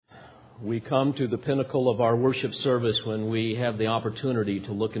We come to the pinnacle of our worship service when we have the opportunity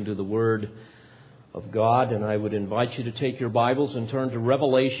to look into the Word of God, and I would invite you to take your Bibles and turn to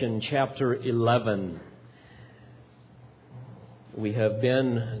Revelation chapter 11. We have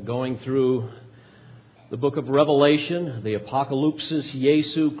been going through the book of Revelation, the Apocalypsis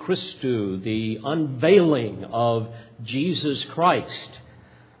Jesu Christu, the unveiling of Jesus Christ,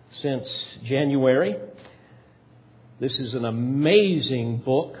 since January. This is an amazing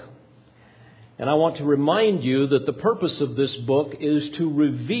book. And I want to remind you that the purpose of this book is to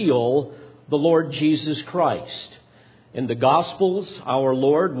reveal the Lord Jesus Christ. In the Gospels, our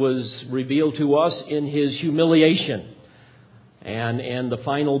Lord was revealed to us in His humiliation. And in the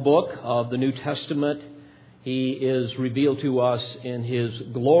final book of the New Testament, He is revealed to us in His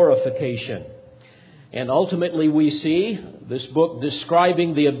glorification. And ultimately we see this book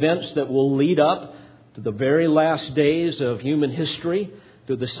describing the events that will lead up to the very last days of human history,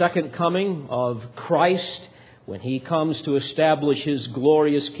 to the second coming of Christ, when He comes to establish His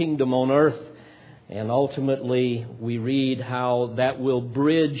glorious kingdom on earth. And ultimately, we read how that will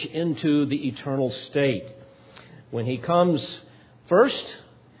bridge into the eternal state. When He comes first,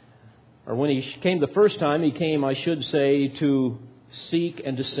 or when He came the first time, He came, I should say, to seek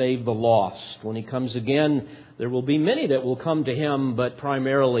and to save the lost. When He comes again, there will be many that will come to Him, but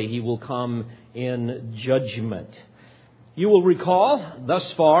primarily He will come in judgment. You will recall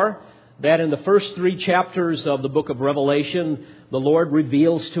thus far that in the first 3 chapters of the book of Revelation, the Lord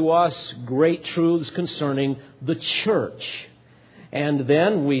reveals to us great truths concerning the church. And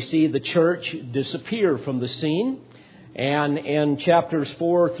then we see the church disappear from the scene. And in chapters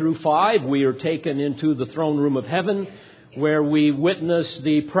 4 through 5, we are taken into the throne room of heaven, where we witness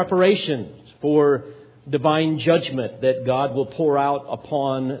the preparations for divine judgment that God will pour out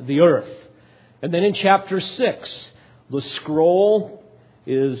upon the earth. And then in chapter 6, the scroll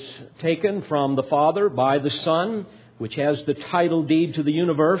is taken from the Father by the Son, which has the title deed to the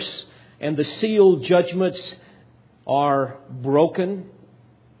universe, and the sealed judgments are broken.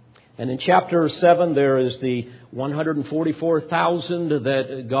 And in chapter 7, there is the 144,000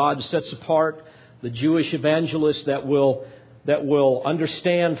 that God sets apart, the Jewish evangelists that will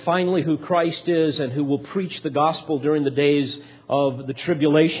understand finally who Christ is and who will preach the gospel during the days of the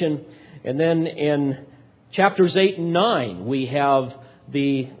tribulation. And then in chapters 8 and 9, we have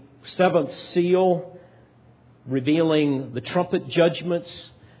the 7th seal revealing the trumpet judgments.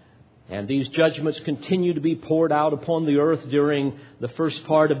 And these judgments continue to be poured out upon the earth during the first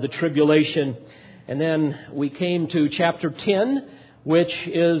part of the tribulation. And then we came to chapter 10, which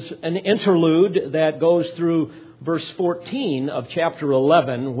is an interlude that goes through verse 14 of chapter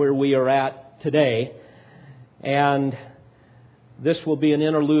 11, where we are at today. And this will be an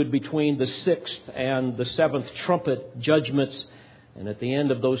interlude between the 6th and the 7th trumpet judgments. And at the end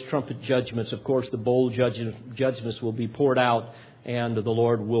of those trumpet judgments, of course, the bowl judgments will be poured out and the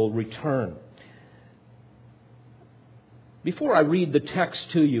Lord will return. Before I read the text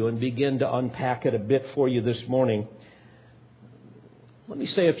to you and begin to unpack it a bit for you this morning, let me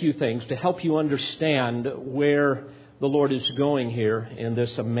say a few things to help you understand where the Lord is going here in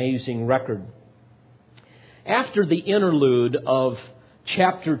this amazing record. After the interlude of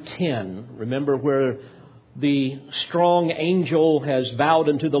chapter 10, remember where the strong angel has vowed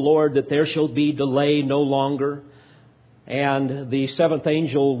unto the Lord that there shall be delay no longer. And the 7th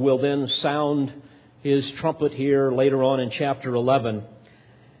angel will then sound his trumpet here later on in chapter 11.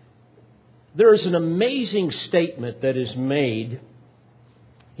 There is an amazing statement that is made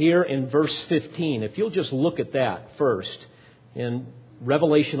here in verse 15. If you'll just look at that first. In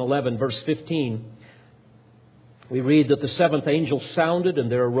Revelation 11, verse 15, we read that the 7th angel sounded,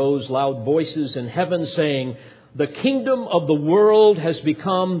 and there arose loud voices in heaven saying, "The kingdom of the world has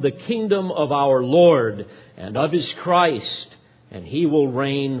become the kingdom of our Lord and of His Christ, and He will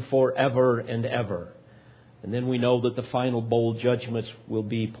reign forever and ever." And then we know that the final bowl judgments will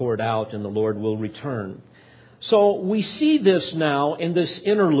be poured out and the Lord will return. So we see this now in this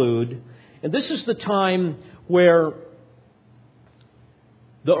interlude, and this is the time where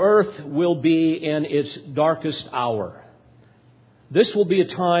the earth will be in its darkest hour. This will be a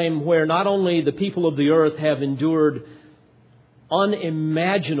time where not only the people of the earth have endured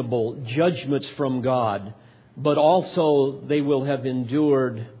unimaginable judgments from God, but also they will have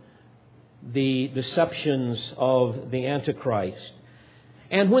endured the deceptions of the Antichrist.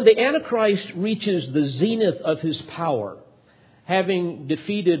 And when the Antichrist reaches the zenith of his power, having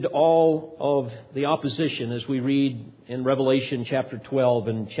defeated all of the opposition, as we read in Revelation chapter 12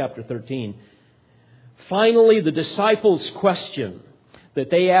 and chapter 13, finally the disciples' question that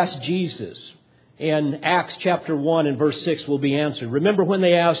they asked Jesus in Acts chapter 1 and verse 6 will be answered. Remember when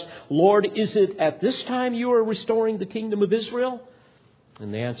they asked, Lord, is it at this time you are restoring the kingdom of Israel?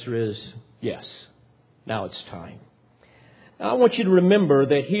 And the answer is yes. Now it's time. Now I want you to remember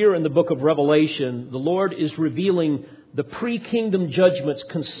that here in the book of Revelation, the Lord is revealing the pre-kingdom judgments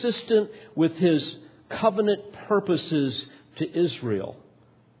consistent with His covenant purposes to Israel,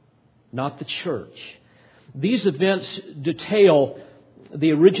 not the church. These events detail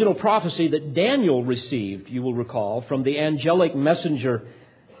the original prophecy that Daniel received, you will recall, from the angelic messenger.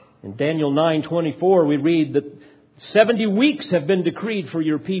 In Daniel 9:24, we read that 70 weeks have been decreed for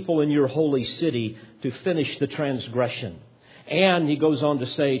your people in your holy city to finish the transgression. And he goes on to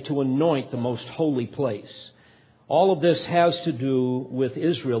say, to anoint the most holy place. All of this has to do with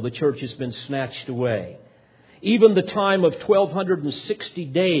Israel. The church has been snatched away. Even the time of 1260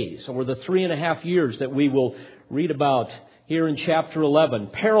 days, or the 3.5 years that we will read about here in chapter 11,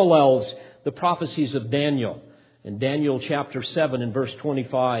 parallels the prophecies of Daniel. In Daniel chapter 7 and verse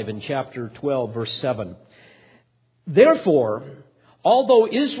 25 and chapter 12 verse 7. Therefore, although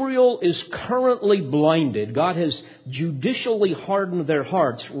Israel is currently blinded, God has judicially hardened their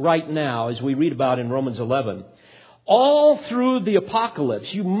hearts right now, as we read about in Romans 11. All through the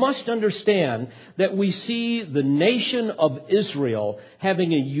apocalypse, you must understand that we see the nation of Israel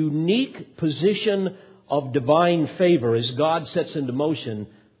having a unique position of divine favor as God sets into motion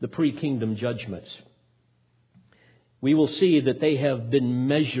the pre-kingdom judgments. We will see that they have been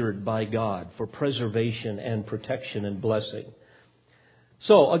measured by God for preservation and protection and blessing.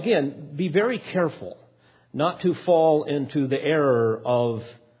 So again, be very careful not to fall into the error of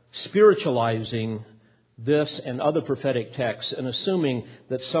spiritualizing this and other prophetic texts and assuming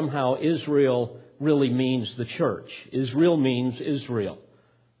that somehow Israel really means the church. Israel means Israel.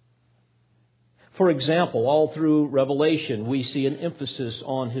 For example, all through Revelation, we see an emphasis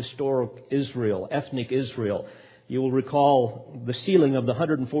on historic Israel, ethnic Israel. You will recall the sealing of the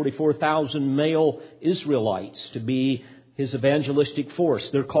 144,000 male Israelites to be His evangelistic force.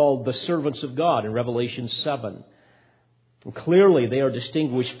 They're called the servants of God in Revelation 7. And clearly, they are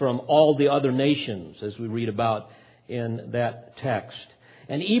distinguished from all the other nations, as we read about in that text.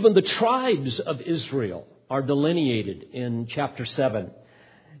 And even the tribes of Israel are delineated in chapter 7.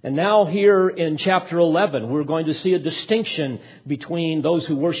 And now here in chapter 11, we're going to see a distinction between those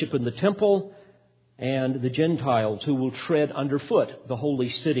who worship in the temple and the Gentiles who will tread underfoot the holy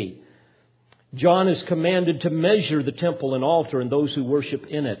city. John is commanded to measure the temple and altar and those who worship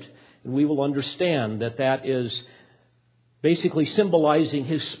in it. And we will understand that that is basically symbolizing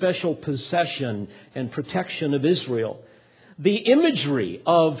His special possession and protection of Israel. The imagery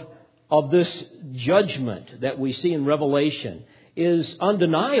of this judgment that we see in Revelation is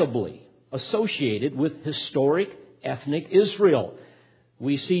undeniably associated with historic ethnic Israel.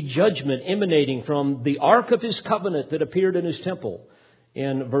 We see judgment emanating from the Ark of His covenant that appeared in His temple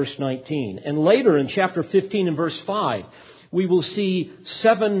in verse 19. And later in chapter 15 and verse 5, we will see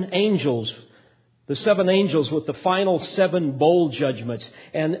 7 angels, the 7 angels with the final 7 bowl judgments.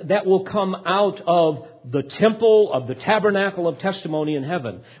 And that will come out of the temple of the tabernacle of testimony in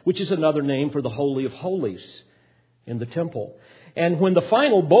heaven, which is another name for the Holy of Holies in the temple. And when the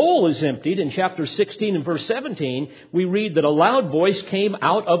final bowl is emptied in chapter 16 and verse 17, we read that a loud voice came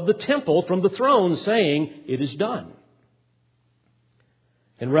out of the temple from the throne saying, "It is done."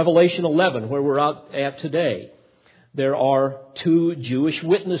 In Revelation 11, where we're out at today, there are 2 Jewish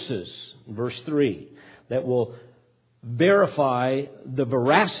witnesses, verse 3, that will verify the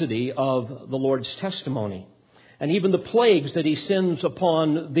veracity of the Lord's testimony. And even the plagues that He sends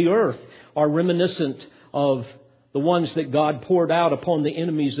upon the earth are reminiscent of the ones that God poured out upon the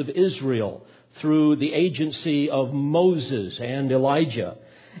enemies of Israel through the agency of Moses and Elijah.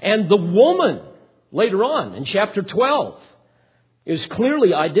 And the woman, later on in chapter 12, is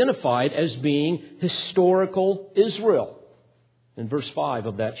clearly identified as being historical Israel in verse 5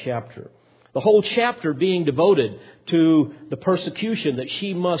 of that chapter. The whole chapter being devoted to the persecution that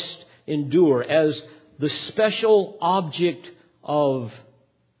she must endure as the special object of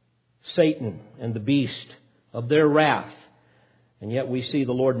Satan and the beast, of their wrath. And yet we see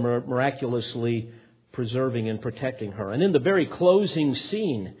the Lord miraculously preserving and protecting her. And in the very closing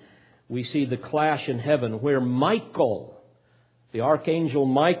scene, we see the clash in heaven where Michael, the archangel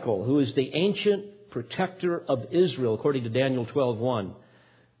Michael, who is the ancient protector of Israel, according to Daniel 12:1,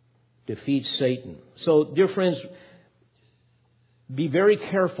 defeats Satan. So, dear friends, be very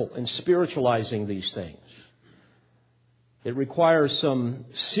careful in spiritualizing these things. It requires some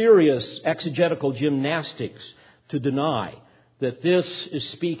serious exegetical gymnastics to deny that this is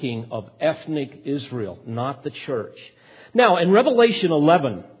speaking of ethnic Israel, not the church. Now, in Revelation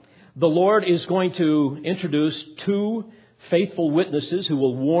 11, The Lord is going to introduce two faithful witnesses who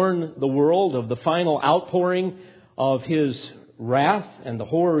will warn the world of the final outpouring of His wrath and the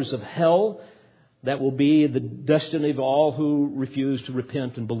horrors of hell that will be the destiny of all who refuse to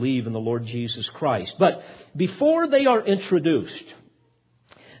repent and believe in the Lord Jesus Christ. But before they are introduced,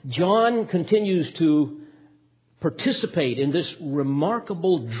 John continues to participate in this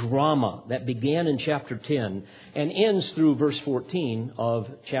remarkable drama that began in chapter 10 and ends through verse 14 of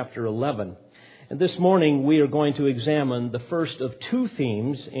chapter 11. And this morning we are going to examine the first of two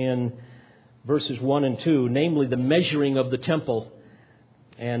themes in verses 1 and 2, namely the measuring of the temple.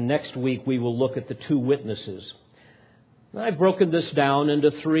 And next week we will look at the two witnesses. I've broken this down into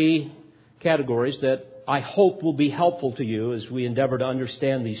three categories that I hope will be helpful to you as we endeavor to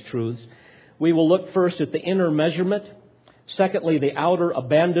understand these truths. We will look first at the inner measurement, secondly, the outer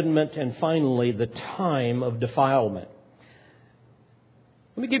abandonment, and finally, the time of defilement.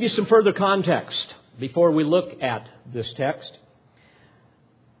 Let me give you some further context before we look at this text.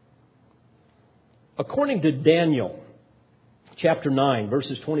 According to Daniel, chapter 9,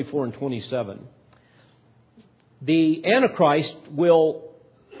 verses 24 and 27, the Antichrist will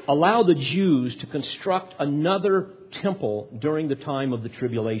allow the Jews to construct another temple during the time of the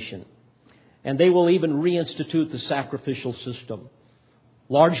tribulation. And they will even reinstitute the sacrificial system,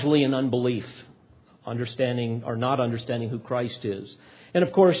 largely in unbelief, understanding or not understanding who Christ is. And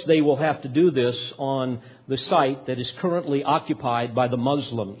of course, they will have to do this on the site that is currently occupied by the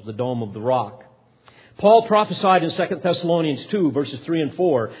Muslims, the Dome of the Rock. Paul prophesied in 2 Thessalonians 2, verses 3 and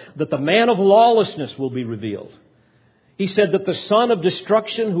 4, that the man of lawlessness will be revealed. He said that the son of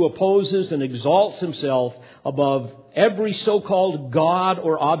destruction who opposes and exalts himself above every so-called God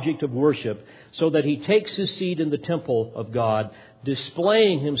or object of worship, so that he takes his seat in the temple of God,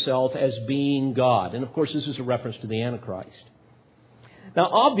 displaying himself as being God. And of course, this is a reference to the Antichrist. Now,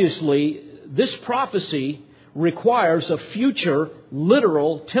 obviously, this prophecy requires a future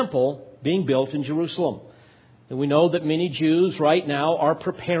literal temple being built in Jerusalem. And we know that many Jews right now are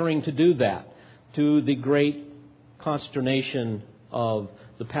preparing to do that, to the great consternation of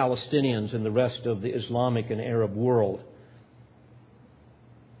the Palestinians and the rest of the Islamic and Arab world.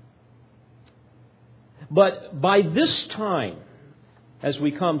 But by this time, as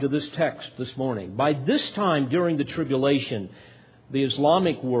we come to this text this morning, by this time during the tribulation, the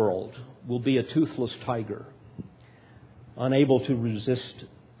Islamic world will be a toothless tiger, unable to resist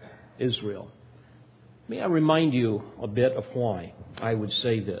Israel. May I remind you a bit of why I would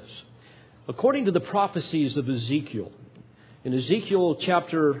say this. According to the prophecies of Ezekiel, in Ezekiel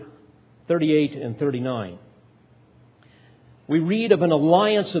chapter 38 and 39, we read of an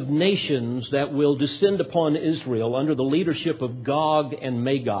alliance of nations that will descend upon Israel under the leadership of Gog and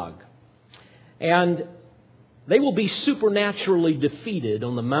Magog. And they will be supernaturally defeated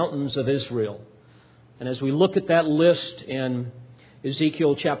on the mountains of Israel. And as we look at that list in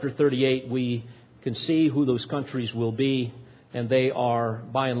Ezekiel chapter 38, we can see who those countries will be. And they are,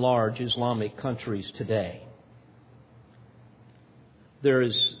 by and large, Islamic countries today. There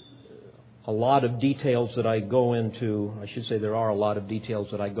is a lot of details that I go into, there are a lot of details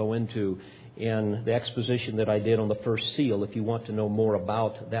that I go into in the exposition that I did on the first seal, if you want to know more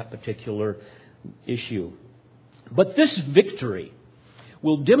about that particular issue. But this victory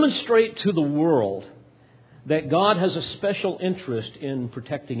will demonstrate to the world that God has a special interest in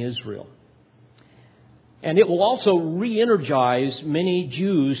protecting Israel. And it will also re-energize many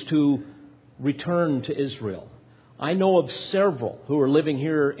Jews to return to Israel. I know of several who are living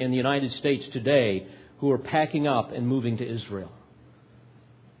here in the United States today who are packing up and moving to Israel.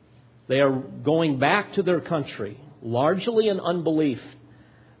 They are going back to their country, largely in unbelief.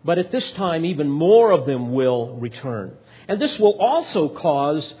 But at this time, even more of them will return. And this will also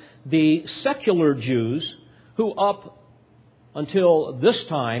cause the secular Jews, who up until this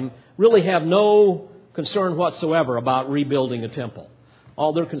time really have no concern whatsoever about rebuilding a temple.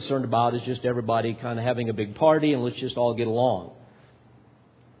 All they're concerned about is just everybody kind of having a big party and let's just all get along.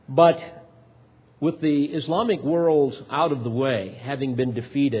 But with the Islamic world out of the way, having been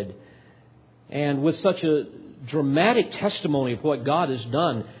defeated, and with such a dramatic testimony of what God has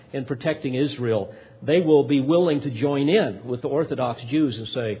done in protecting Israel, they will be willing to join in with the Orthodox Jews and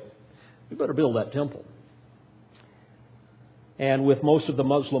say, we better build that temple. And with most of the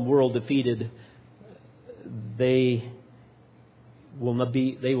Muslim world defeated, they will not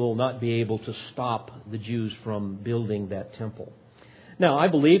be able to stop the Jews from building that temple. Now, I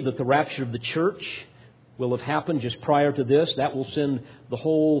believe that the rapture of the church will have happened just prior to this. That will send the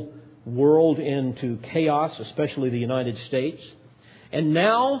whole world into chaos, especially the United States. And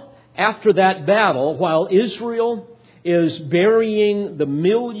now, after that battle, while Israel is burying the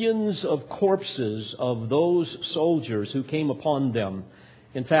millions of corpses of those soldiers who came upon them.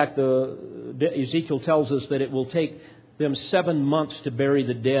 In fact, Ezekiel tells us that it will take them 7 months to bury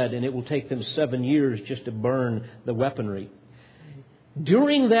the dead, and it will take them 7 years just to burn the weaponry.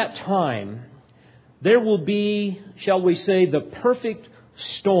 During that time, there will be, shall we say, the perfect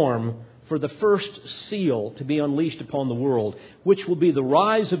storm for the first seal to be unleashed upon the world, which will be the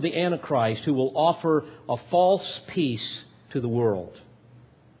rise of the Antichrist, who will offer a false peace to the world.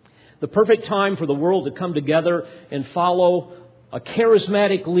 The perfect time for the world to come together and follow a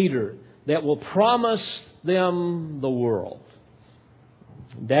charismatic leader that will promise them the world.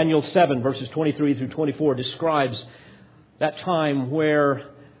 Daniel 7, verses 23 through 24, describes that time where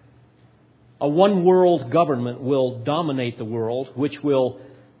a one-world government will dominate the world, which will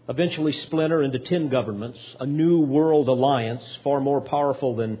eventually splinter into 10 governments, a new world alliance, far more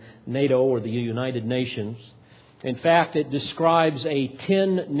powerful than NATO or the United Nations. In fact, it describes a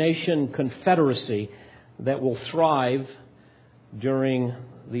 10-nation confederacy that will thrive during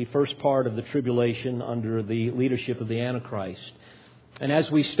the first part of the tribulation under the leadership of the Antichrist. And as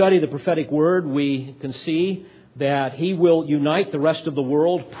we study the prophetic word, we can see that he will unite the rest of the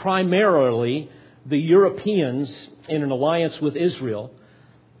world, primarily the Europeans, in an alliance with Israel,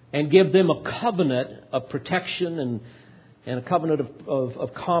 and give them a covenant of protection and a covenant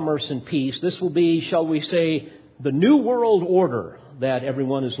of commerce and peace. This will be, shall we say, the new world order that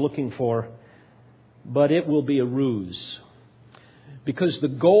everyone is looking for, but it will be a ruse. Because the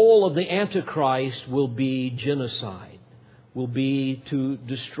goal of the Antichrist will be genocide, will be to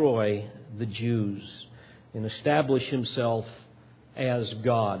destroy the Jews and establish himself as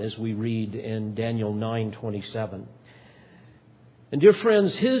God, as we read in Daniel 9:27. And dear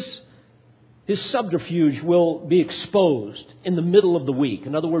friends, his subterfuge will be exposed in the middle of the week.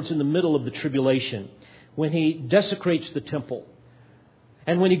 In other words, in the middle of the tribulation, when he desecrates the temple.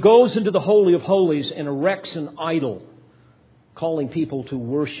 And when he goes into the Holy of Holies and erects an idol, calling people to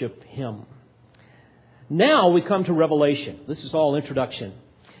worship him. Now we come to Revelation. This is all introduction.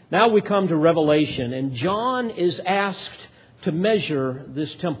 Now we come to Revelation, and John is asked to measure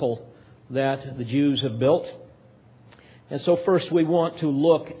this temple that the Jews have built. And so first we want to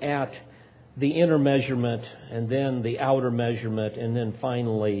look at the inner measurement, and then the outer measurement, and then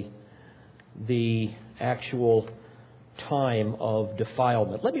finally the actual time of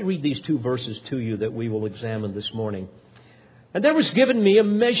defilement. Let me read these 2 verses to you that we will examine this morning. And there was given me a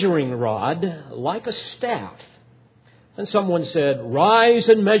measuring rod like a staff. And someone said, "Rise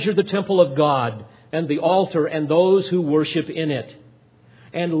and measure the temple of God and the altar and those who worship in it.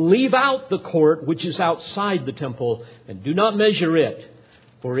 And leave out the court which is outside the temple, and do not measure it,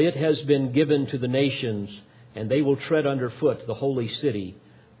 for it has been given to the nations, and they will tread underfoot the holy city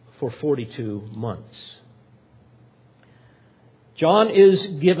for 42 months." John is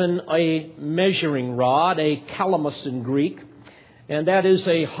given a measuring rod, a calamus in Greek, and that is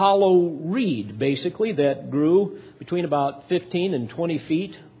a hollow reed, basically, that grew between about 15 and 20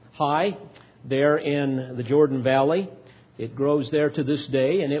 feet high there in the Jordan Valley. It grows there to this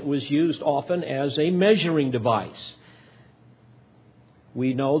day, and it was used often as a measuring device.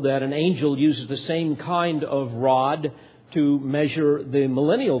 We know that an angel uses the same kind of rod to measure the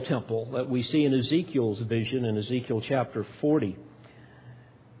millennial temple that we see in Ezekiel's vision in Ezekiel chapter 40.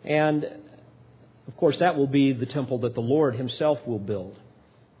 And, of course, that will be the temple that the Lord himself will build.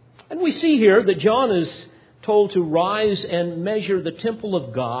 And we see here that John is told to rise and measure the temple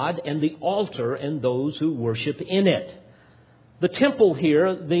of God and the altar and those who worship in it. The temple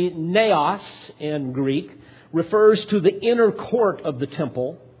here, the naos in Greek, refers to the inner court of the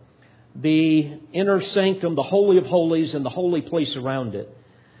temple, the inner sanctum, the Holy of Holies, and the holy place around it.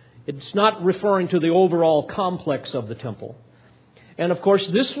 It's not referring to the overall complex of the temple. And of course,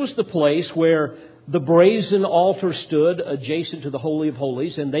 this was the place where the brazen altar stood adjacent to the Holy of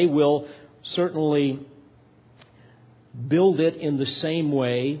Holies, and they will certainly build it in the same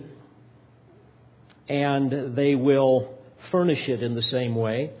way, and they will furnish it in the same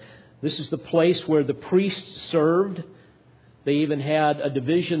way. This is the place where the priests served. They even had a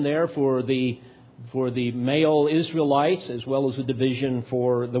division there for the male Israelites, as well as a division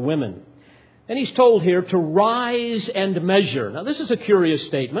for the women. And he's told here to rise and measure. Now, this is a curious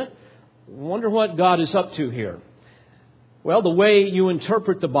statement. I wonder what God is up to here. Well, the way you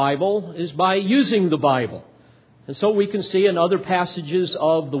interpret the Bible is by using the Bible. And so we can see in other passages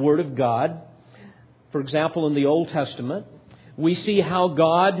of the Word of God, for example, in the Old Testament, we see how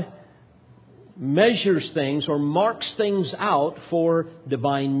God measures things or marks things out for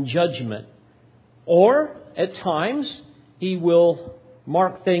divine judgment. Or, at times, He will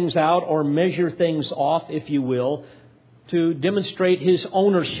mark things out or measure things off, if you will, to demonstrate His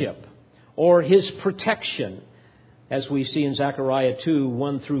ownership or His protection, as we see in Zechariah 2,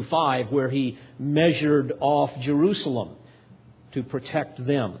 1 through 5, where He measured off Jerusalem to protect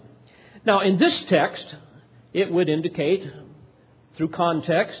them. Now, in this text, it would indicate, through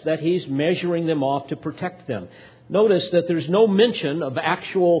context, that He's measuring them off to protect them. Notice that there's no mention of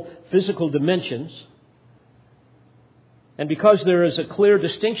actual physical dimensions. And because there is a clear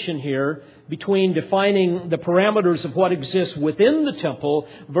distinction here between defining the parameters of what exists within the temple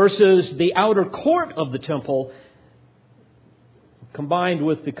versus the outer court of the temple, combined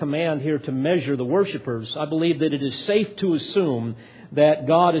with the command here to measure the worshipers, I believe that it is safe to assume that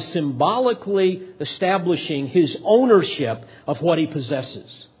God is symbolically establishing His ownership of what He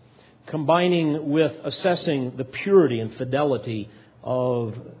possesses, combining with assessing the purity and fidelity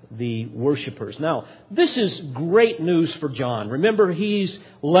of the worshipers. Now, this is great news for John. Remember, he's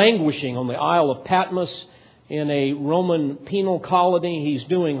languishing on the Isle of Patmos in a Roman penal colony. He's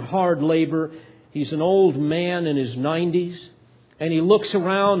doing hard labor. He's an old man in his 90s. And he looks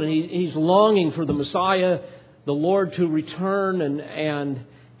around and he's longing for the Messiah, the Lord, to return. And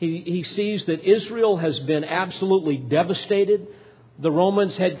he sees that Israel has been absolutely devastated. The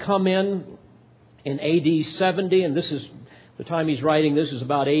Romans had come in AD 70, and this is the time he's writing this is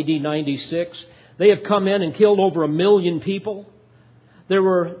about AD 96. They have come in and killed over 1 million people. There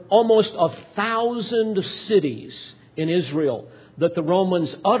were almost 1,000 cities in Israel that the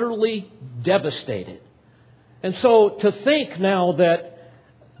Romans utterly devastated. And so to think now that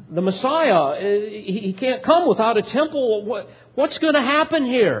the Messiah, he can't come without a temple, what's going to happen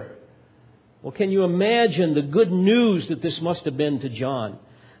here? Well, can you imagine the good news that this must have been to John?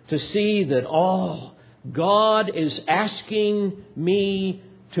 To see that, God is asking me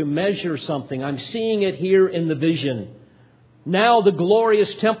to measure something. I'm seeing it here in the vision. Now the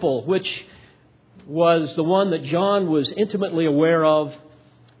glorious temple, which was the one that John was intimately aware of,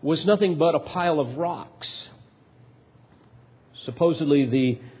 was nothing but a pile of rocks. Supposedly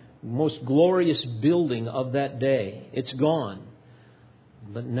the most glorious building of that day. It's gone.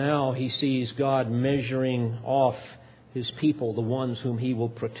 But now he sees God measuring off His people, the ones whom He will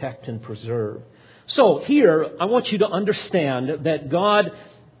protect and preserve. So here, I want you to understand that God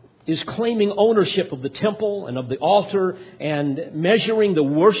is claiming ownership of the temple and of the altar and measuring the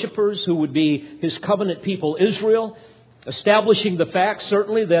worshipers who would be His covenant people, Israel, establishing the fact,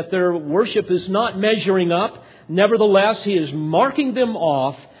 certainly, that their worship is not measuring up. Nevertheless, He is marking them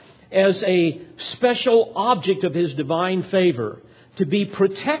off as a special object of His divine favor to be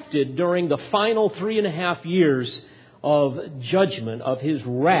protected during the final 3.5 years of judgment, of His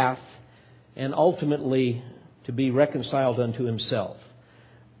wrath, and ultimately to be reconciled unto Himself.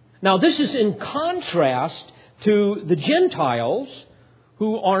 Now, this is in contrast to the Gentiles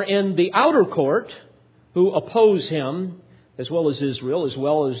who are in the outer court, who oppose Him, as well as Israel, as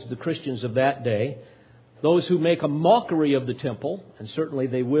well as the Christians of that day. Those who make a mockery of the temple, and certainly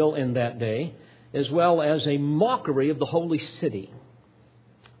they will in that day, as well as a mockery of the holy city.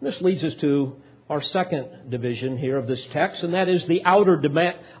 This leads us to our second division here of this text, and that is the outer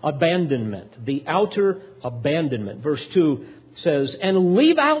abandonment. The outer abandonment. Verse 2 says, "And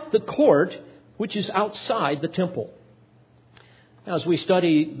leave out the court which is outside the temple." Now, as we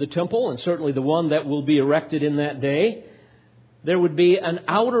study the temple, and certainly the one that will be erected in that day, there would be an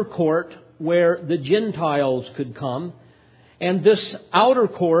outer court where the Gentiles could come. And this outer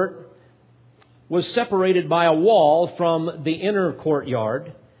court was separated by a wall from the inner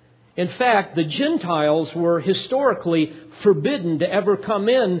courtyard. In fact, the Gentiles were historically forbidden to ever come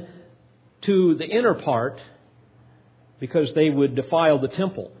in to the inner part because they would defile the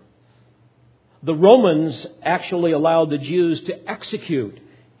temple. The Romans actually allowed the Jews to execute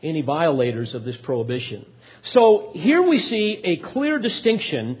any violators of this prohibition. So here we see a clear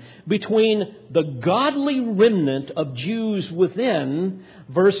distinction between the godly remnant of Jews within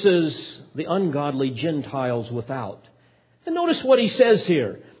versus the ungodly Gentiles without. And notice what he says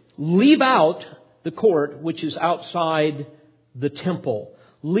here. Leave out the court which is outside the temple.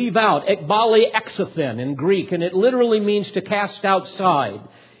 Leave out, ekbali exothen in Greek, and it literally means to cast outside.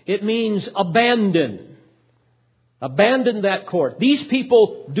 It means abandon. Abandon that court. These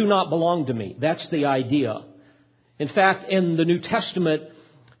people do not belong to me. That's the idea. In fact, in the New Testament,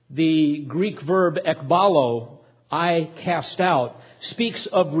 the Greek verb ekbalo, I cast out, speaks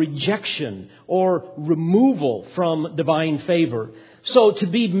of rejection or removal from divine favor. So to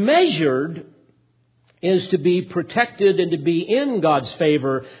be measured is to be protected and to be in God's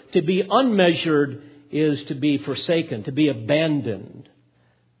favor. To be unmeasured is to be forsaken, to be abandoned.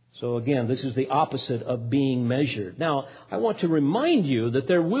 So again, this is the opposite of being measured. Now, I want to remind you that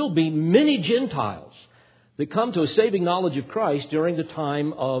there will be many Gentiles that come to a saving knowledge of Christ during the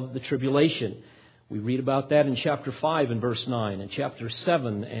time of the tribulation. We read about that in chapter 5 and verse 9 and chapter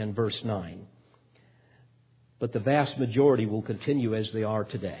 7 and verse 9. But the vast majority will continue as they are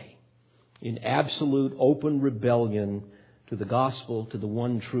today, in absolute open rebellion to the gospel, to the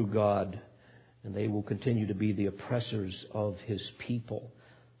one true God, and they will continue to be the oppressors of His people.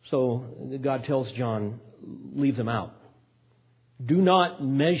 So God tells John, leave them out. Do not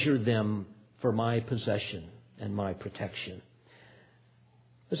measure them for my possession and my protection.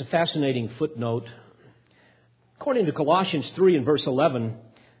 There's a fascinating footnote. According to Colossians 3 and verse 11,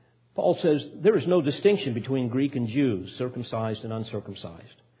 Paul says there is no distinction between Greek and Jews, circumcised and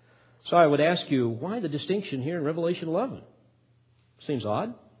uncircumcised. So I would ask you, why the distinction here in Revelation 11? Seems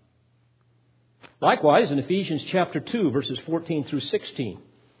odd. Likewise, in Ephesians chapter 2, verses 14 through 16,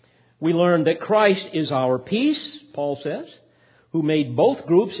 we learn that Christ is our peace, Paul says, who made both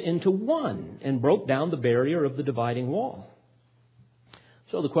groups into one and broke down the barrier of the dividing wall.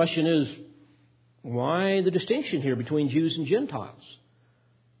 So the question is, why the distinction here between Jews and Gentiles?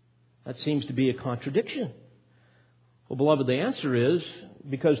 That seems to be a contradiction. Well, beloved, the answer is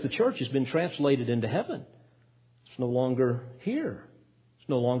because the church has been translated into heaven. It's no longer here. It's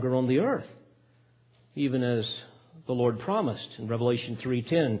no longer on the earth. Even as the Lord promised in Revelation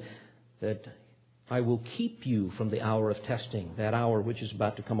 3:10 that I will keep you from the hour of testing, that hour which is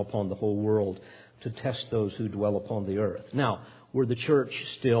about to come upon the whole world to test those who dwell upon the earth. Now, were the church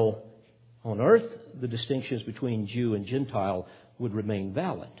still on earth, the distinctions between Jew and Gentile would remain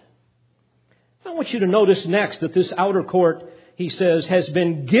valid. I want you to notice next that this outer court, he says, has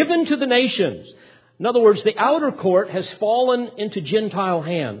been given to the nations. In other words, the outer court has fallen into Gentile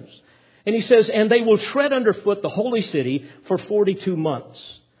hands. And he says, and they will tread underfoot the holy city for 42 months.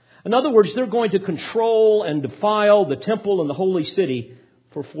 In other words, they're going to control and defile the temple and the holy city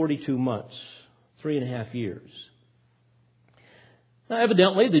for 42 months, 3.5 years. Now,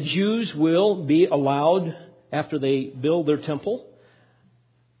 evidently, the Jews will be allowed, after they build their temple,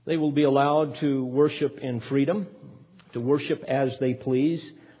 they will be allowed to worship in freedom, to worship as they please.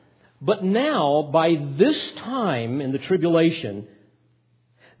 But now, by this time in the tribulation,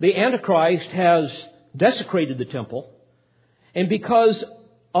 the Antichrist has desecrated the temple, and because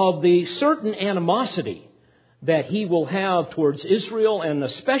of the certain animosity that he will have towards Israel, and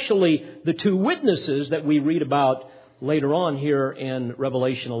especially the two witnesses that we read about later on here in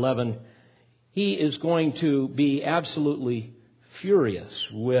Revelation 11, he is going to be absolutely furious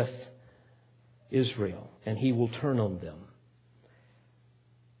with Israel, and he will turn on them.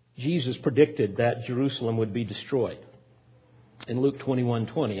 Jesus predicted that Jerusalem would be destroyed in Luke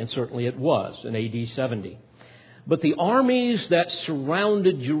 21:20, and certainly it was in AD 70. But the armies that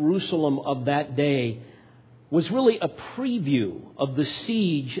surrounded Jerusalem of that day was really a preview of the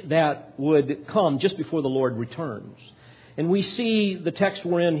siege that would come just before the Lord returns. And we see the text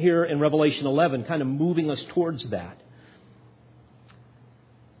we're in here in Revelation 11 kind of moving us towards that.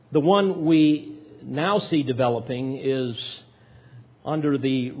 The one we now see developing is under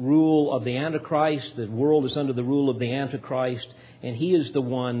the rule of the Antichrist. The world is under the rule of the Antichrist, and he is the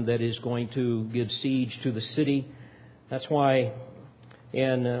one that is going to give siege to the city. That's why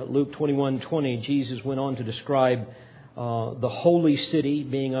in Luke 21:20, Jesus went on to describe the holy city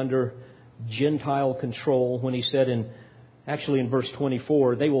being under Gentile control when he said in verse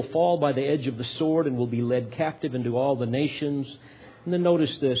 24, they will fall by the edge of the sword and will be led captive into all the nations. And then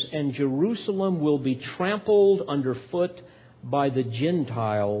notice this, and Jerusalem will be trampled underfoot by the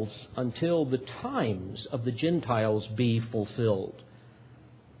Gentiles until the times of the Gentiles be fulfilled.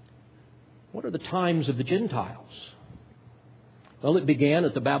 What are the times of the Gentiles? Well, it began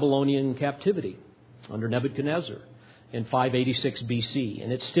at the Babylonian captivity under Nebuchadnezzar in 586 BC,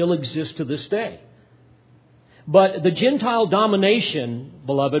 and it still exists to this day. But the Gentile domination,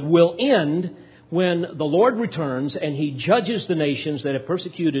 beloved, will end when the Lord returns and He judges the nations that have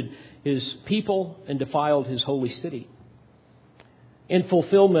persecuted His people and defiled His holy city. In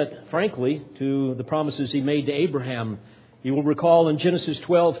fulfillment, frankly, to the promises He made to Abraham, you will recall in Genesis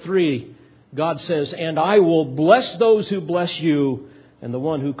 12:3, God says, and I will bless those who bless you, and the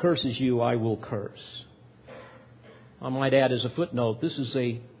one who curses you I will curse. I might add as a footnote, this is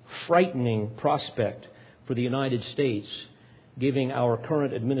a frightening prospect for the United States, giving our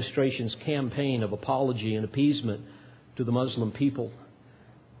current administration's campaign of apology and appeasement to the Muslim people,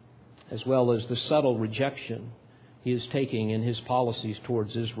 as well as the subtle rejection he is taking in his policies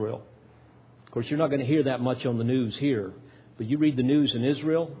towards Israel. Of course, you're not going to hear that much on the news here, but you read the news in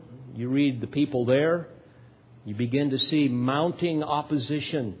Israel, you read the people there, you begin to see mounting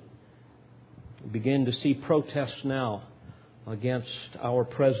opposition. You begin to see protests now against our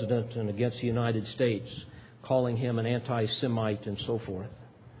president and against the United States calling him an anti-Semite and so forth.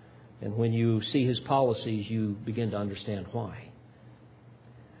 And when you see his policies, you begin to understand why.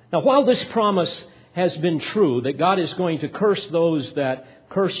 Now, while this promise has been true, that God is going to curse those that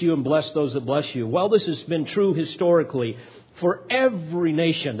curse you and bless those that bless you, while this has been true historically for every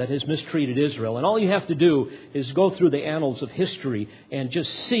nation that has mistreated Israel, and all you have to do is go through the annals of history and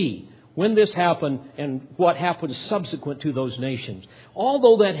just see when this happened and what happened subsequent to those nations.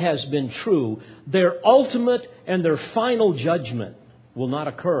 Although that has been true, their ultimate and their final judgment will not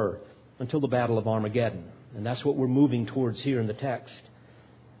occur until the Battle of Armageddon. And that's what we're moving towards here in the text.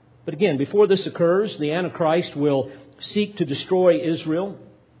 But again, before this occurs, the Antichrist will seek to destroy Israel.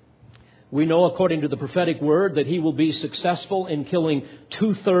 We know, according to the prophetic word, that he will be successful in killing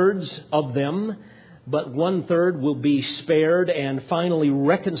 2/3 of them, but 1/3 will be spared and finally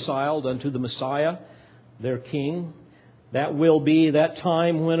reconciled unto the Messiah, their King. That will be that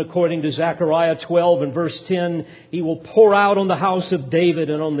time when, according to Zechariah 12 and verse 10, he will pour out on the house of David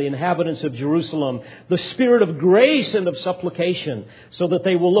and on the inhabitants of Jerusalem the spirit of grace and of supplication, so that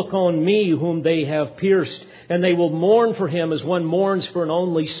they will look on me whom they have pierced, and they will mourn for him as one mourns for an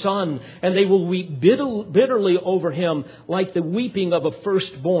only son, and they will weep bitterly over him like the weeping of a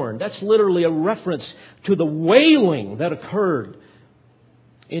firstborn. That's literally a reference to the wailing that occurred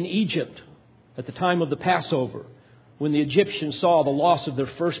in Egypt at the time of the Passover, when the Egyptians saw the loss of their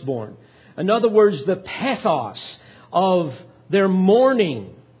firstborn. In other words, the pathos of their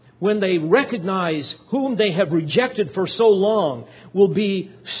mourning when they recognize whom they have rejected for so long will be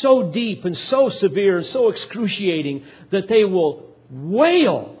so deep and so severe and so excruciating that they will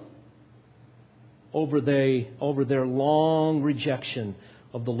wail over their long rejection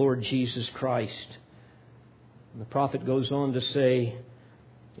of the Lord Jesus Christ. And the prophet goes on to say,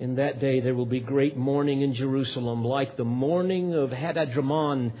 in that day there will be great mourning in Jerusalem, like the mourning of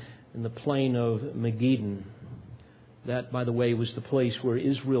Hadadrimmon in the plain of Megiddon. That, by the way, was the place where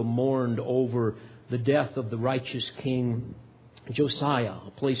Israel mourned over the death of the righteous king Josiah,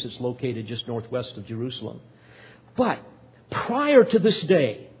 a place that's located just northwest of Jerusalem. But prior to this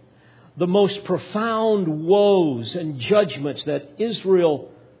day, the most profound woes and judgments that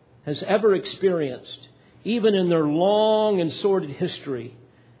Israel has ever experienced, even in their long and sordid history,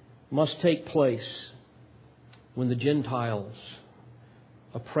 must take place when the Gentiles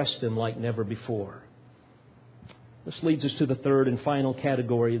oppress them like never before. This leads us to the third and final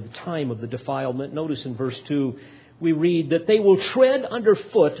category, the time of the defilement. Notice in verse 2, we read that they will tread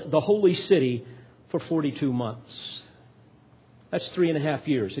underfoot the holy city for 42 months. That's 3.5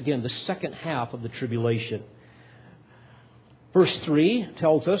 years. Again, the second half of the tribulation. Verse 3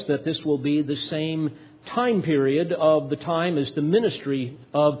 tells us that this will be the same time period of the time as the ministry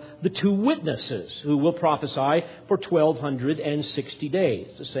of the two witnesses who will prophesy for 1,260 days,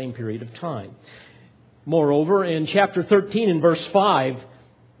 the same period of time. Moreover, in chapter 13 and verse 5,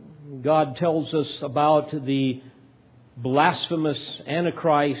 God tells us about the blasphemous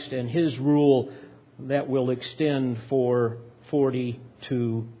Antichrist and his rule that will extend for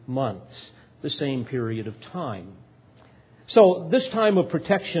 42 months, the same period of time. So this time of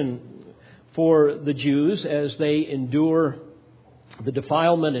protection for the Jews as they endure the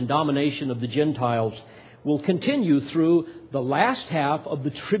defilement and domination of the Gentiles will continue through the last half of the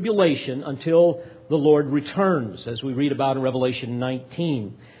tribulation until the Lord returns, as we read about in Revelation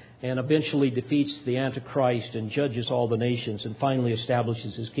 19, and eventually defeats the Antichrist and judges all the nations and finally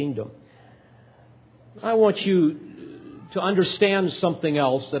establishes his kingdom. I want you to understand something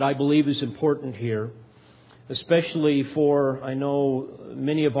else that I believe is important here, especially for, I know,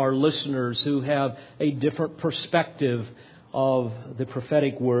 many of our listeners who have a different perspective of the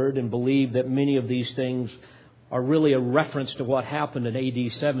prophetic word and believe that many of these things are really a reference to what happened in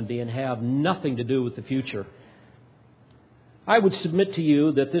AD 70 and have nothing to do with the future. I would submit to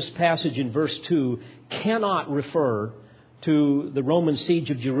you that this passage in verse 2 cannot refer to the Roman siege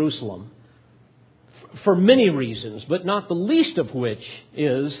of Jerusalem for many reasons, but not the least of which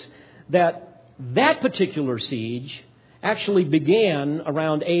is that particular siege actually began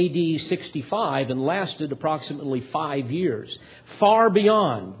around AD 65 and lasted approximately 5 years, far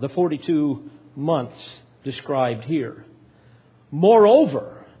beyond the 42 months described here.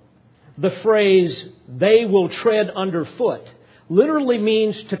 Moreover, the phrase, they will tread underfoot, literally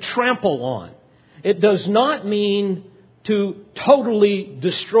means to trample on. It does not mean to totally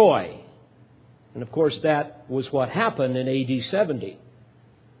destroy. And of course, that was what happened in AD 70.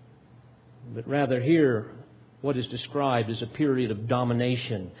 But rather here, what is described is a period of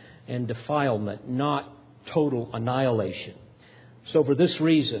domination and defilement, not total annihilation. So for this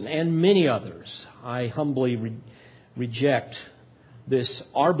reason, and many others, I humbly reject this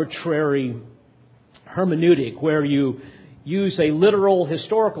arbitrary hermeneutic, where you use a literal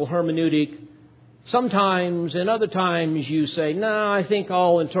historical hermeneutic sometimes, and other times you say, no, I think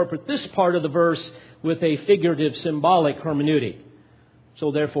I'll interpret this part of the verse with a figurative, symbolic hermeneutic.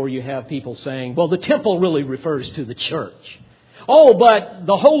 So therefore you have people saying, well, the temple really refers to the church. Oh, but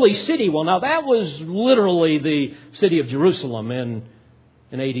the holy city, well, now that was literally the city of Jerusalem in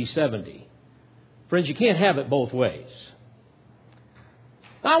AD 70. Friends, you can't have it both ways.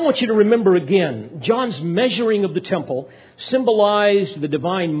 Now, I want you to remember again, John's measuring of the temple symbolized the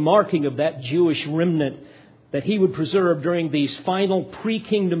divine marking of that Jewish remnant that he would preserve during these final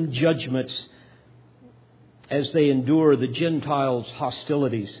pre-kingdom judgments as they endure the Gentiles'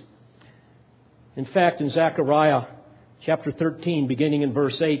 hostilities. In fact, in Zechariah chapter 13, beginning in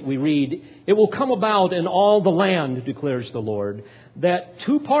verse 8, we read, "It will come about in all the land, declares the Lord, that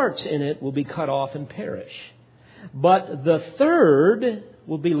 2 parts in it will be cut off and perish. But the third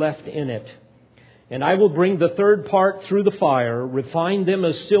will be left in it. And I will bring the third part through the fire, refine them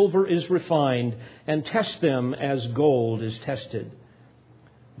as silver is refined, and test them as gold is tested.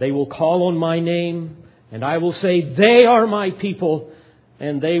 They will call on my name, and I will say, they are my people,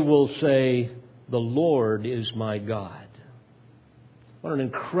 and they will say, the Lord is my God." What an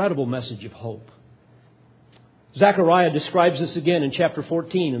incredible message of hope. Zechariah describes this again in chapter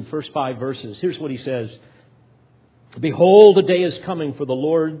 14 in the first 5 verses. Here's what he says. "Behold, the day is coming for the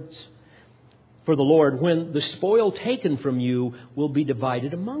Lord, when the spoil taken from you will be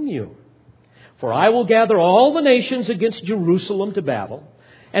divided among you. For I will gather all the nations against Jerusalem to battle,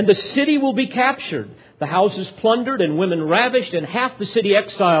 and the city will be captured, the houses plundered and women ravished, and half the city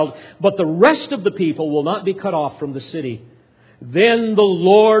exiled, but the rest of the people will not be cut off from the city. Then the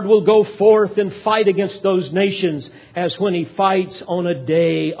Lord will go forth and fight against those nations as when he fights on a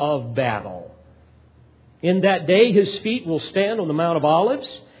day of battle. In that day his feet will stand on the Mount of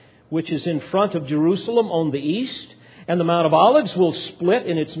Olives, which is in front of Jerusalem on the east. And the Mount of Olives will split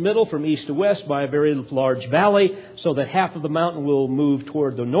in its middle from east to west by a very large valley, so that half of the mountain will move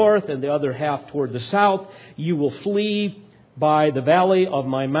toward the north and the other half toward the south. You will flee by the valley of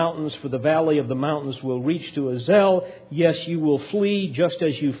my mountains, for the valley of the mountains will reach to Azel. Yes, you will flee just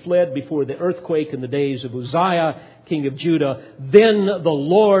as you fled before the earthquake in the days of Uzziah, king of Judah. Then the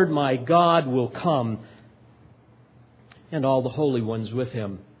Lord my God will come, and all the holy ones with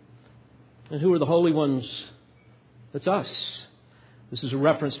him." And who are the holy ones? That's us. This is a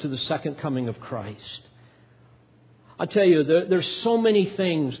reference to the second coming of Christ. I tell you, there's so many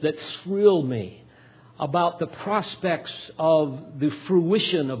things that thrill me about the prospects of the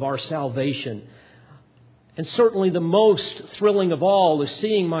fruition of our salvation. And certainly the most thrilling of all is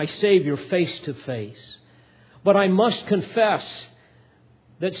seeing my Savior face to face. But I must confess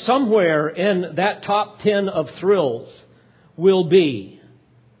that somewhere in that top 10 of thrills will be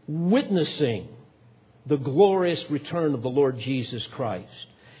witnessing the glorious return of the Lord Jesus Christ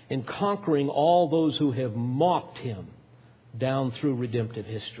and conquering all those who have mocked him down through redemptive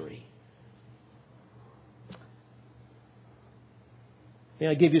history. May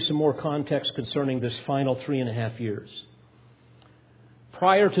I give you some more context concerning this final 3.5 years?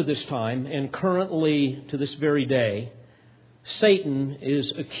 Prior to this time, and currently to this very day, Satan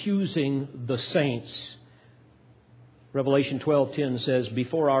is accusing the saints. Revelation 12:10 says,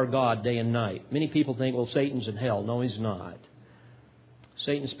 "Before our God day and night." Many people think, well, Satan's in hell. No, he's not.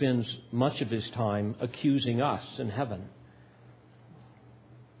 Satan spends much of his time accusing us in heaven.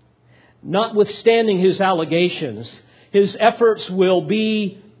 Notwithstanding his allegations, his efforts will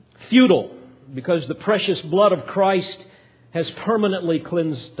be futile because the precious blood of Christ has permanently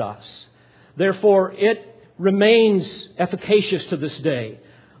cleansed us. Therefore, it remains efficacious to this day.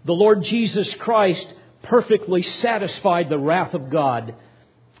 The Lord Jesus Christ perfectly satisfied the wrath of God.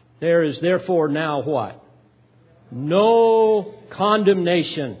 There is therefore now what? No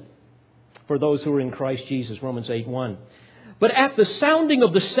condemnation for those who are in Christ Jesus. Romans 8:1. But at the sounding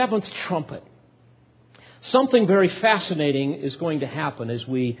of the 7th trumpet, something very fascinating is going to happen, as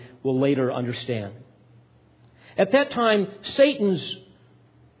we will later understand. At that time, Satan's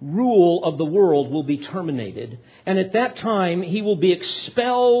rule of the world will be terminated. And at that time, he will be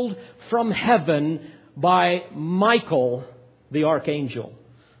expelled from heaven by Michael, the archangel.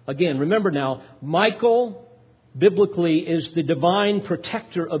 Again, remember now, Michael, biblically, is the divine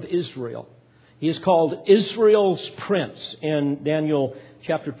protector of Israel. He is called Israel's prince in Daniel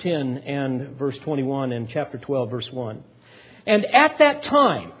chapter 10 and verse 21 and chapter 12, verse 1. And at that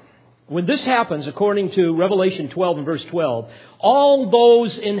time, when this happens, according to Revelation 12 and verse 12, all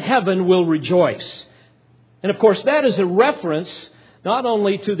those in heaven will rejoice. And of course, that is a reference not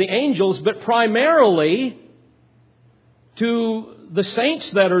only to the angels, but primarily to the saints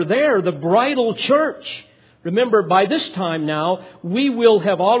that are there, the bridal church. Remember, by this time now, we will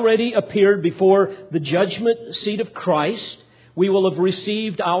have already appeared before the judgment seat of Christ. We will have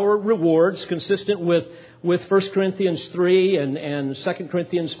received our rewards consistent with 1 Corinthians 3 and 2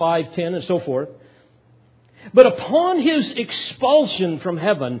 Corinthians 5:10 and so forth. But upon His expulsion from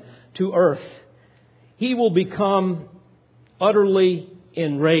heaven to earth, He will become utterly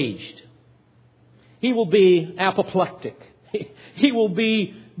enraged. He will be apoplectic. He will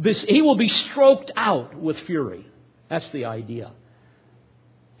be stroked out with fury. That's the idea.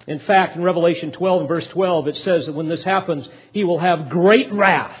 In fact, in Revelation 12 and verse 12, it says that when this happens, He will have great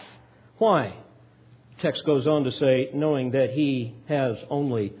wrath. Why? The text goes on to say, knowing that He has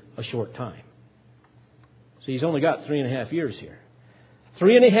only a short time. So He's only got 3.5 years here.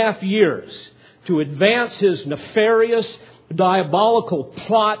 3.5 years to advance His nefarious, diabolical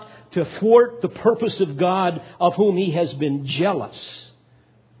plot to thwart the purpose of God, of whom He has been jealous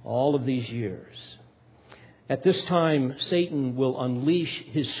all of these years. At this time, Satan will unleash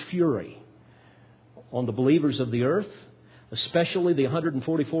his fury on the believers of the earth, especially the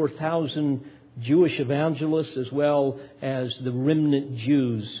 144,000 Jewish evangelists, as well as the remnant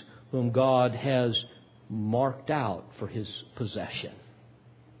Jews whom God has marked out for His possession.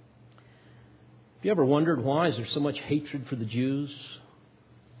 Have you ever wondered why is there so much hatred for the Jews?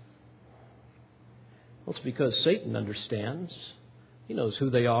 Well, it's because Satan understands. He knows who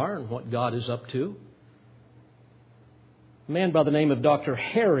they are and what God is up to. A man by the name of Dr.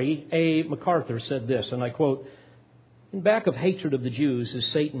 Harry A. MacArthur said this, and I quote, "In back of hatred of the Jews is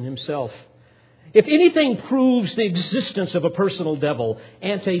Satan himself. If anything proves the existence of a personal devil,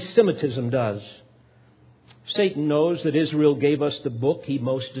 anti-Semitism does. Satan knows that Israel gave us the book he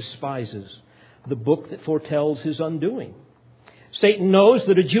most despises, the book that foretells his undoing. Satan knows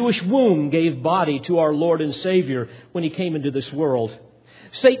that a Jewish womb gave body to our Lord and Savior when He came into this world.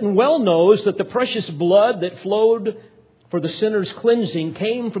 Satan well knows that the precious blood that flowed for the sinner's cleansing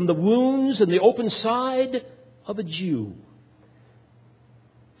came from the wounds and the open side of a Jew.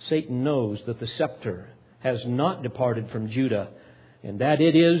 Satan knows that the scepter has not departed from Judah, and that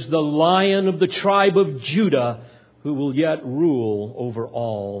it is the Lion of the tribe of Judah who will yet rule over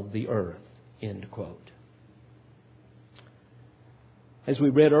all the earth." End quote. As we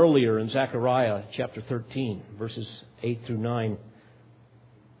read earlier in Zechariah chapter 13, verses 8 through 9,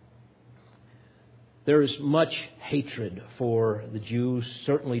 there is much hatred for the Jews,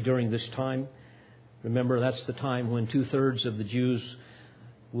 certainly during this time. Remember, that's the time when 2/3 of the Jews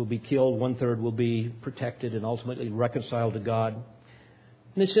will be killed, 1/3 will be protected and ultimately reconciled to God.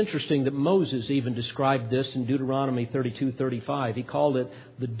 And it's interesting that Moses even described this in Deuteronomy 32:35. He called it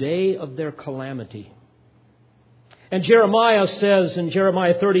the day of their calamity. And Jeremiah says in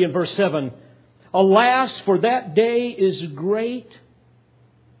Jeremiah 30 and verse 7, "Alas, for that day is great.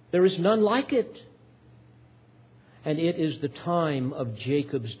 There is none like it. And it is the time of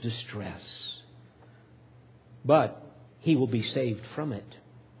Jacob's distress. But he will be saved from it."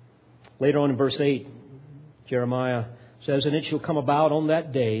 Later on in verse 8, Jeremiah says, "And it shall come about on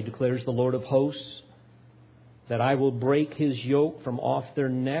that day, declares the Lord of hosts, that I will break His yoke from off their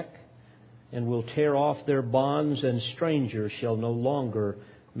neck and will tear off their bonds, and strangers shall no longer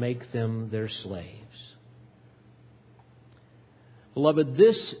make them their slaves." Beloved,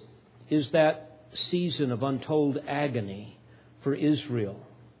 this is that season of untold agony for Israel.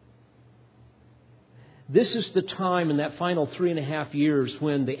 This is the time in that final 3.5 years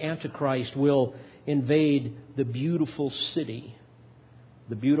when the Antichrist will invade the beautiful city,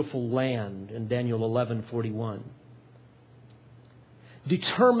 the beautiful land in Daniel 11:41.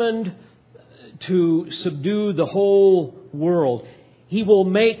 Determined to subdue the whole world, he will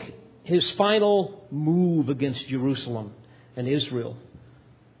make his final move against Jerusalem and Israel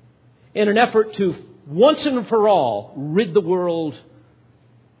in an effort to once and for all rid the world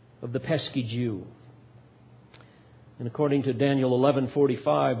of the pesky Jew. And according to Daniel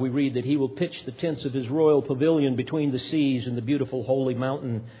 11:45, we read that he will pitch the tents of his royal pavilion between the seas and the beautiful holy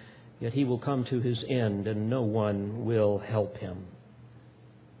mountain, yet he will come to his end and no one will help him.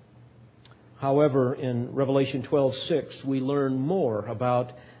 However, in Revelation 12:6, we learn more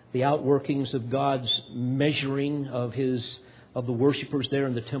about the outworkings of God's measuring of the worshipers there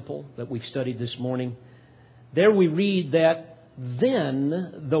in the temple that we've studied this morning. There we read that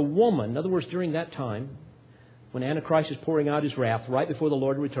then the woman, in other words, during that time, when Antichrist is pouring out his wrath right before the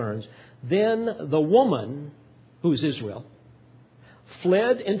Lord returns, then the woman, who is Israel,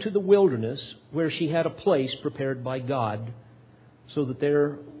 fled into the wilderness where she had a place prepared by God so that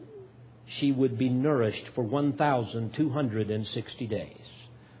there she would be nourished for 1,260 days,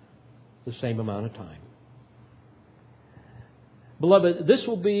 the same amount of time. Beloved, this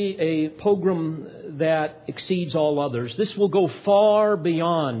will be a pogrom that exceeds all others. This will go far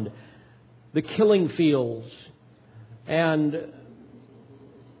beyond the killing fields and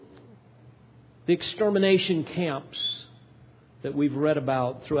the extermination camps that we've read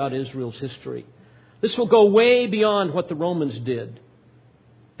about throughout Israel's history. This will go way beyond what the Romans did.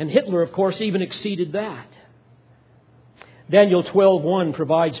 And Hitler, of course, even exceeded that. Daniel 12:1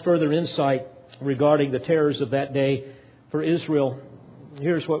 provides further insight regarding the terrors of that day for Israel.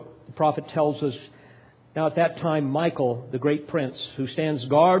 Here's what the prophet tells us. Now at that time, Michael, the great prince, who stands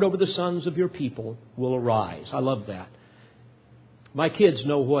guard over the sons of your people, will arise. I love that. My kids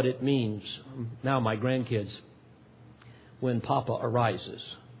know what it means, now my grandkids, when Papa arises.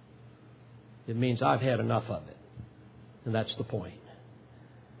 It means I've had enough of it. And that's the point.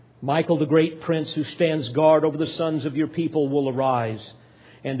 Michael, the great prince who stands guard over the sons of your people, will arise.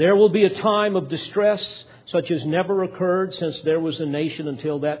 And there will be a time of distress such as never occurred since there was a nation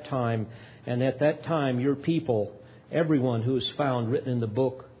until that time. And at that time, your people, everyone who is found written in the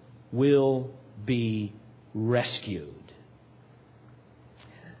book, will be rescued.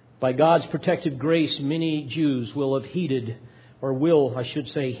 By God's protective grace, many Jews will have heeded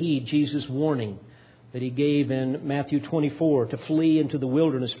Jesus' warning that He gave in Matthew 24 to flee into the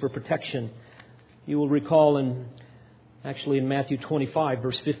wilderness for protection. You will recall in Matthew 25,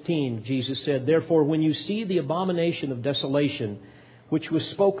 verse 15, Jesus said, "Therefore, when you see the abomination of desolation, which was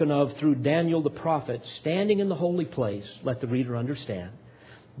spoken of through Daniel the prophet, standing in the holy place," let the reader understand,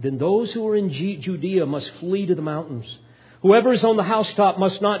 "then those who are in Judea must flee to the mountains. Whoever is on the housetop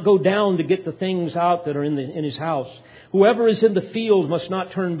must not go down to get the things out that are in his house. Whoever is in the field must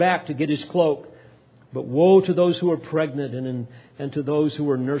not turn back to get his cloak. But woe to those who are pregnant and to those who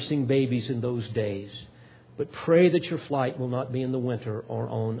are nursing babies in those days. But pray that your flight will not be in the winter or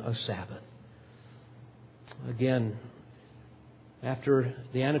on a Sabbath." Again, after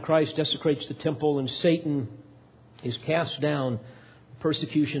the Antichrist desecrates the temple and Satan is cast down,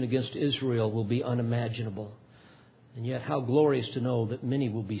 persecution against Israel will be unimaginable. And yet how glorious to know that many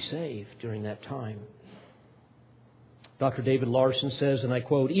will be saved during that time. Dr. David Larson says, and I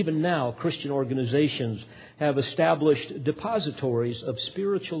quote, "Even now, Christian organizations have established depositories of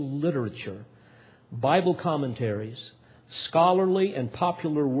spiritual literature, Bible commentaries, scholarly and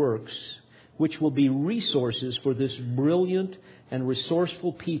popular works, which will be resources for this brilliant and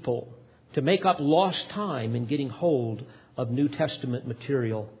resourceful people to make up lost time in getting hold of New Testament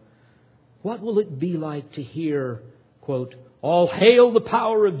material. What will it be like to hear, quote, 'All hail the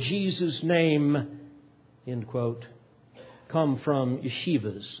power of Jesus' name,' end quote, come from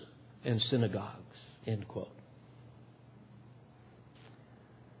yeshivas and synagogues," end quote.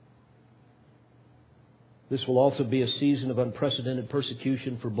 This will also be a season of unprecedented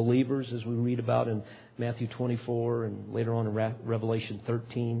persecution for believers, as we read about in Matthew 24 and later on in Revelation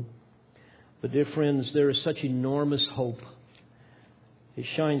 13. But dear friends, there is such enormous hope. It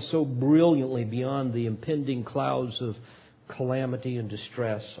shines so brilliantly beyond the impending clouds of calamity and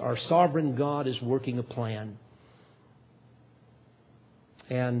distress. Our sovereign God is working a plan.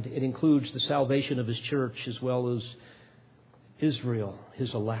 And it includes the salvation of His church as well as Israel,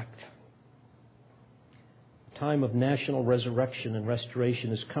 His elect. A time of national resurrection and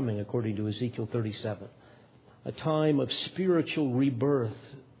restoration is coming, according to Ezekiel 37. A time of spiritual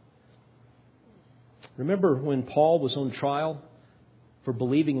rebirth. Remember when Paul was on trial for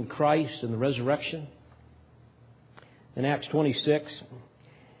believing in Christ and the resurrection? In Acts 26,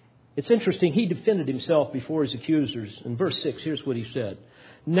 it's interesting, he defended himself before his accusers. In verse 6, here's what he said.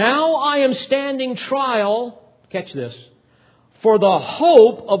 "Now I am standing trial," catch this, "for the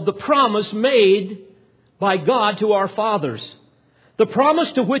hope of the promise made by God to our fathers. The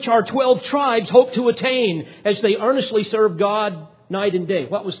promise to which our 12 tribes hope to attain as they earnestly serve God night and day."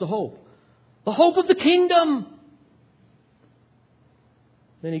 What was the hope? The hope of the kingdom.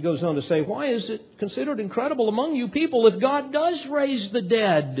 Then he goes on to say, "Why is it considered incredible among you people if God does raise the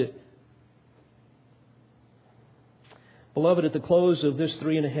dead?" Beloved, at the close of this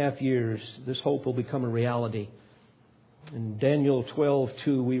 3.5 years, this hope will become a reality. In Daniel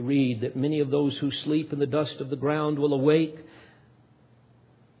 12:2, we read that many of those who sleep in the dust of the ground will awake,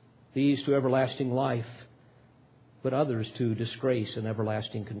 these to everlasting life, but others to disgrace and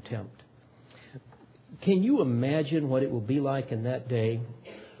everlasting contempt. Can you imagine what it will be like in that day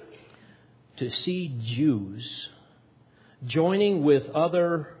to see Jews joining with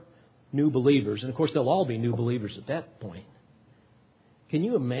other new believers? And of course, they'll all be new believers at that point. Can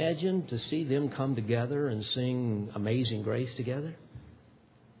you imagine to see them come together and sing Amazing Grace together?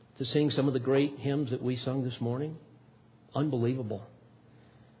 To sing some of the great hymns that we sung this morning? Unbelievable.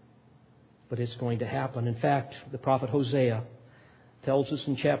 But it's going to happen. In fact, the prophet Hosea tells us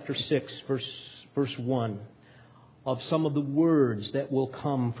in chapter 6, verse 1, of some of the words that will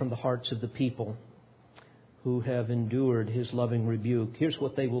come from the hearts of the people who have endured His loving rebuke. Here's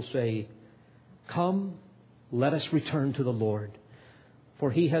what they will say: "Come, let us return to the Lord,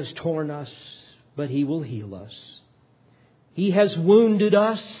 for He has torn us, but He will heal us. He has wounded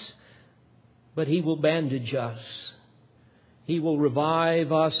us, but He will bandage us. He will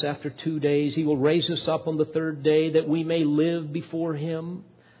revive us after 2 days. He will raise us up on the third day that we may live before Him.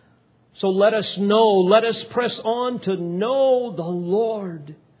 So let us press on to know the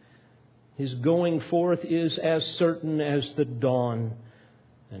Lord. His going forth is as certain as the dawn,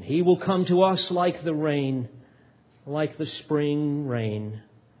 and He will come to us like the rain, like the spring rain,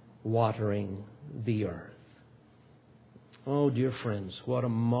 watering the earth." Oh, dear friends, what a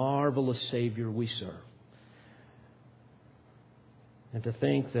marvelous Savior we serve. And to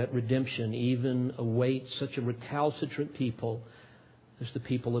think that redemption even awaits such a recalcitrant people as the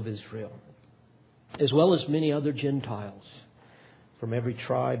people of Israel, as well as many other Gentiles from every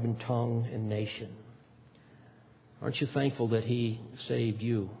tribe and tongue and nation. Aren't you thankful that He saved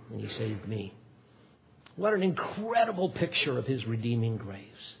you and He saved me? What an incredible picture of His redeeming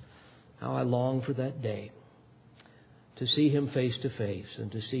grace. How I long for that day to see Him face to face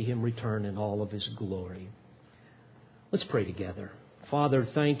and to see Him return in all of His glory. Let's pray together. Father,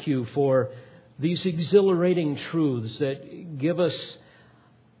 thank You for these exhilarating truths that give us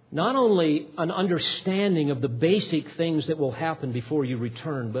not only an understanding of the basic things that will happen before You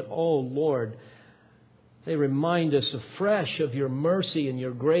return, but, oh Lord, they remind us afresh of Your mercy and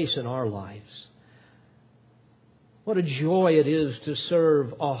Your grace in our lives. What a joy it is to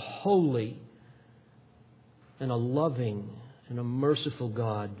serve a holy and a loving and a merciful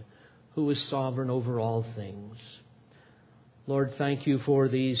God who is sovereign over all things. Lord, thank You for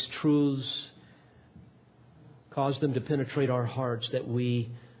these truths. Cause them to penetrate our hearts that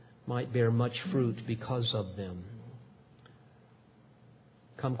we might bear much fruit because of them.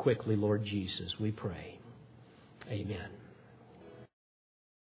 Come quickly, Lord Jesus, we pray. Amen.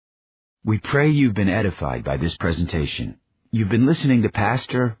 We pray you've been edified by this presentation. You've been listening to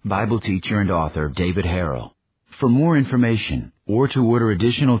Pastor, Bible teacher, and author David Harrell. For more information or to order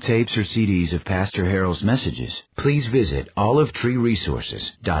additional tapes or CDs of Pastor Harrell's messages, please visit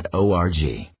olivetreeresources.org.